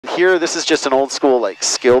here, this is just an old school like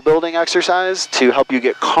skill building exercise to help you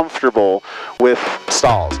get comfortable with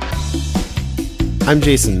stalls. I'm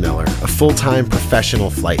Jason Miller, a full-time professional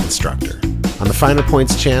flight instructor. On the Finer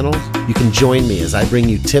Points channel, you can join me as I bring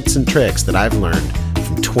you tips and tricks that I've learned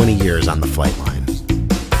from 20 years on the flight line.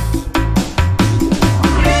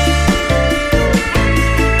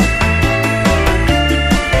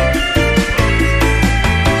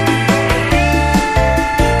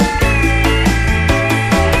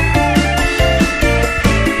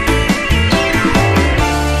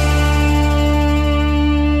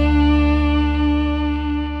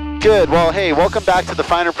 Good. Well, hey, welcome back to the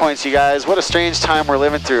Finer Points, you guys. What a strange time we're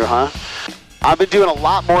living through, huh? I've been doing a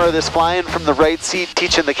lot more of this flying from the right seat,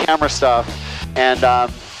 teaching the camera stuff. And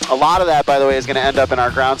a lot of that, by the way, is going to end up in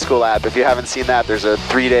our ground school app. If you haven't seen that, there's a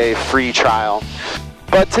 3-day free trial.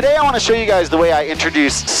 But today I want to show you guys the way I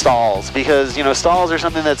introduce stalls, because, you know, stalls are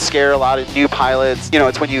something that scare a lot of new pilots. You know,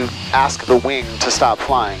 it's when you ask the wing to stop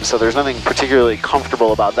flying, so there's nothing particularly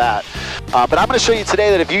comfortable about that. But I'm going to show you today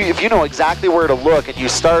that if you know exactly where to look and you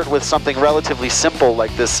start with something relatively simple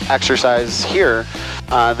like this exercise here,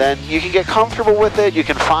 then you can get comfortable with it, you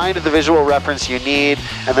can find the visual reference you need,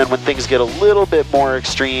 and then when things get a little bit more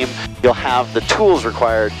extreme, you'll have the tools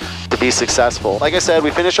required to be successful. Like I said,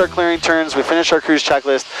 we finished our clearing turns, we finished our cruise checklist.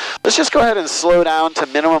 Let's just go ahead and slow down to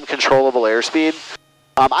minimum controllable airspeed.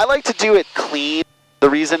 I like to do it clean. The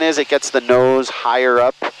reason is it gets the nose higher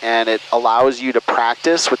up and it allows you to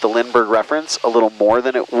practice with the Lindbergh reference a little more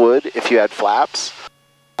than it would if you had flaps.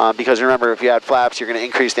 Because remember, if you had flaps, you're going to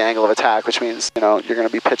increase the angle of attack, which means, you know, you're going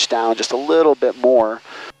to be pitched down just a little bit more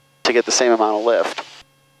to get the same amount of lift.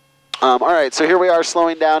 All right, so here we are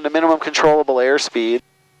slowing down to minimum controllable airspeed.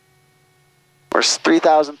 We're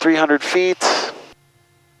 3,300 feet.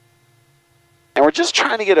 And we're just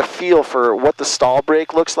trying to get a feel for what the stall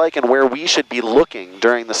brake looks like and where we should be looking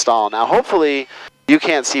during the stall. Now, hopefully, you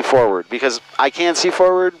can't see forward, because I can't see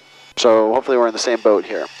forward, so hopefully we're in the same boat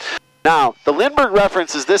here. Now, the Lindbergh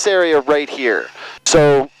reference is this area right here.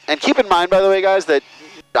 So, and keep in mind, by the way, guys, that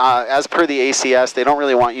as per the ACS, they don't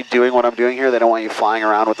really want you doing what I'm doing here. They don't want you flying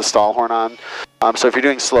around with the stall horn on. So if you're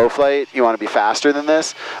doing slow flight, you want to be faster than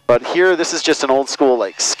this. But here, this is just an old school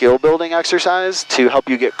like skill building exercise to help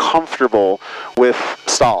you get comfortable with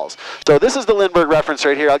stalls. So this is the Lindbergh reference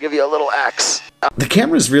right here. I'll give you a little X. The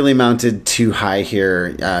camera's really mounted too high here.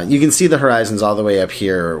 You can see the horizons all the way up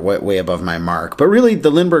here, way above my mark. But really, the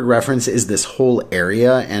Lindbergh reference is this whole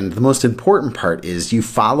area, and the most important part is you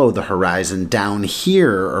follow the horizon down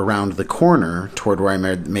here around the corner toward where I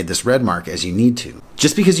made this red mark as you need to.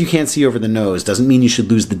 Just because you can't see over the nose doesn't mean you should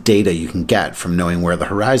lose the data you can get from knowing where the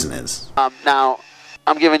horizon is. Now,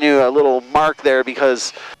 I'm giving you a little mark there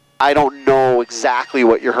because I don't know exactly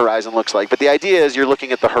what your horizon looks like, but the idea is you're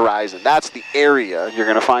looking at the horizon. That's the area you're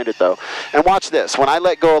going to find it, though. And watch this. When I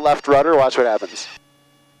let go of left rudder, watch what happens.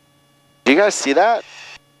 Do you guys see that?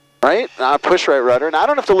 Right? Now I push right rudder, and I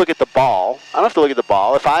don't have to look at the ball. I don't have to look at the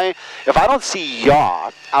ball. If I don't see yaw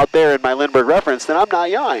out there in my Lindbergh reference, then I'm not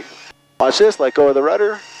yawing. Watch this. Let go of the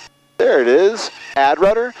rudder. There it is. Add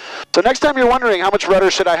rudder. So next time you're wondering how much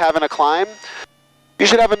rudder should I have in a climb, you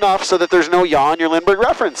should have enough so that there's no yaw in your Lindbergh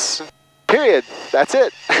reference. Period. That's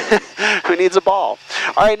it. Who needs a ball?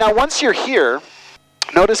 All right, now once you're here,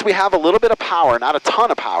 notice we have a little bit of power, not a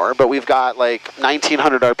ton of power, but we've got like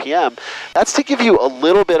 1900 RPM. That's to give you a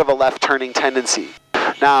little bit of a left turning tendency.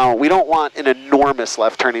 Now, we don't want an enormous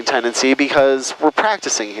left turning tendency because we're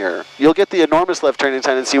practicing here. You'll get the enormous left turning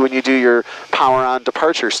tendency when you do your power on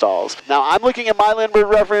departure stalls. Now, I'm looking at my Lindbergh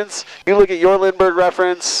reference. You look at your Lindbergh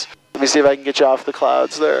reference. Let me see if I can get you off the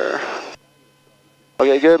clouds there.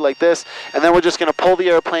 Okay, good, like this. And then we're just going to pull the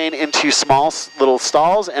airplane into small little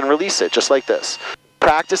stalls and release it, just like this.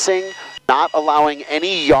 Practicing, not allowing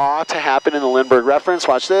any yaw to happen in the Lindbergh reference.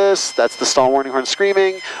 Watch this. That's the stall warning horn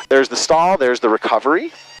screaming. There's the stall. There's the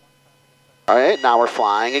recovery. All right, now we're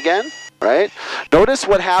flying again, right? Notice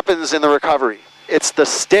what happens in the recovery. It's the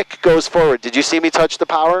stick goes forward. Did you see me touch the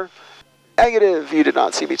power? Negative. You did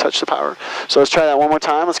not see me touch the power. So let's try that one more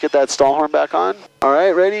time. Let's get that stall horn back on. All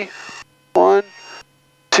right, ready? 1,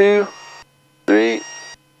 2, 3.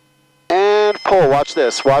 And pull. Watch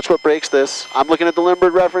this. Watch what breaks this. I'm looking at the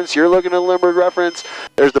Lindbergh reference. You're looking at the Lindbergh reference.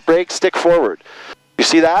 There's the brake. Stick forward. You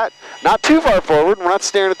see that? Not too far forward. We're not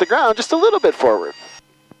staring at the ground. Just a little bit forward.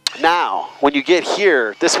 Now, when you get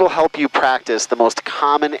here, this will help you practice the most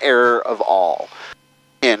common error of all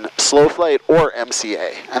in slow flight or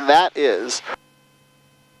MCA. And that is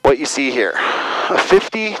what you see here. A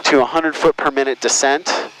 50 to 100 foot per minute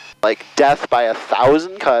descent. Like death by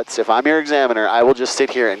 1,000 cuts. If I'm your examiner, I will just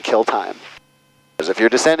sit here and kill time. Because if you're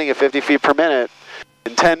descending at 50 feet per minute,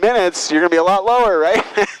 In 10 minutes, you're going to be a lot lower, right?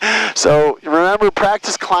 So remember,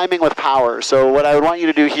 practice climbing with power. So what I would want you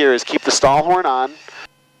to do here is keep the stall horn on.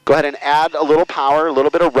 Go ahead and add a little power, a little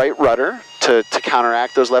bit of right rudder to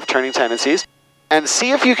counteract those left turning tendencies. And see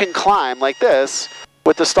if you can climb like this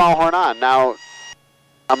with the stall horn on. Now,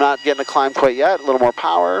 I'm not getting a climb quite yet. A little more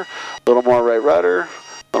power, a little more right rudder, a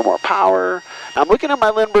little more power. I'm looking at my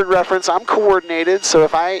Lindbergh reference. I'm coordinated, so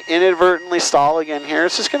if I inadvertently stall again here,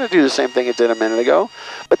 it's just going to do the same thing it did a minute ago.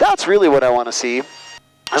 But that's really what I want to see.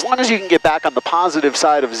 As long as you can get back on the positive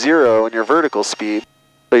side of 0 in your vertical speed,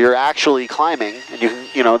 so you're actually climbing, and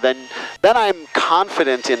then I'm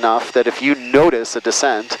confident enough that if you notice a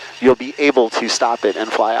descent, you'll be able to stop it and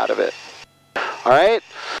fly out of it. All right?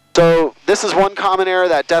 So this is one common error,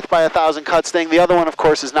 that death by 1,000 cuts thing. The other one, of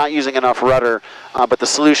course, is not using enough rudder, but the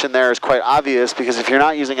solution there is quite obvious, because if you're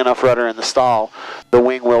not using enough rudder in the stall, the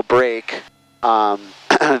wing will break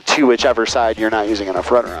to whichever side you're not using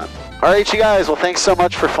enough rudder on. All right, you guys, well, thanks so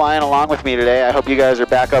much for flying along with me today. I hope you guys are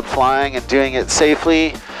back up flying and doing it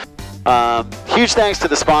safely. Huge thanks to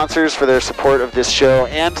the sponsors for their support of this show,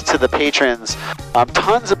 and to the patrons.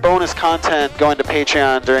 Tons of bonus content going to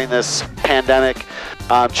Patreon during this pandemic.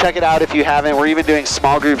 Check it out if you haven't. We're even doing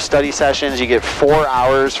small group study sessions. You get 4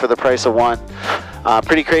 hours for the price of 1.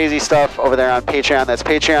 Pretty crazy stuff over there on Patreon. That's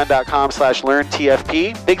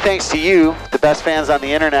patreon.com/learntfp. Big thanks to you, the best fans on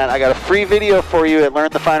the internet. I got a free video for you at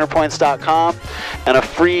learnthefinerpoints.com and a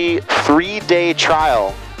free 3-day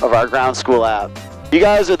trial of our ground school app. You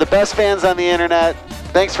guys are the best fans on the internet.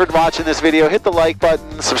 Thanks for watching this video. Hit the like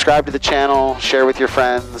button, subscribe to the channel, share with your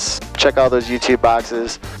friends, check all those YouTube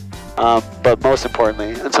boxes. But most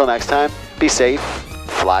importantly, until next time, be safe,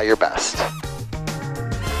 fly your best.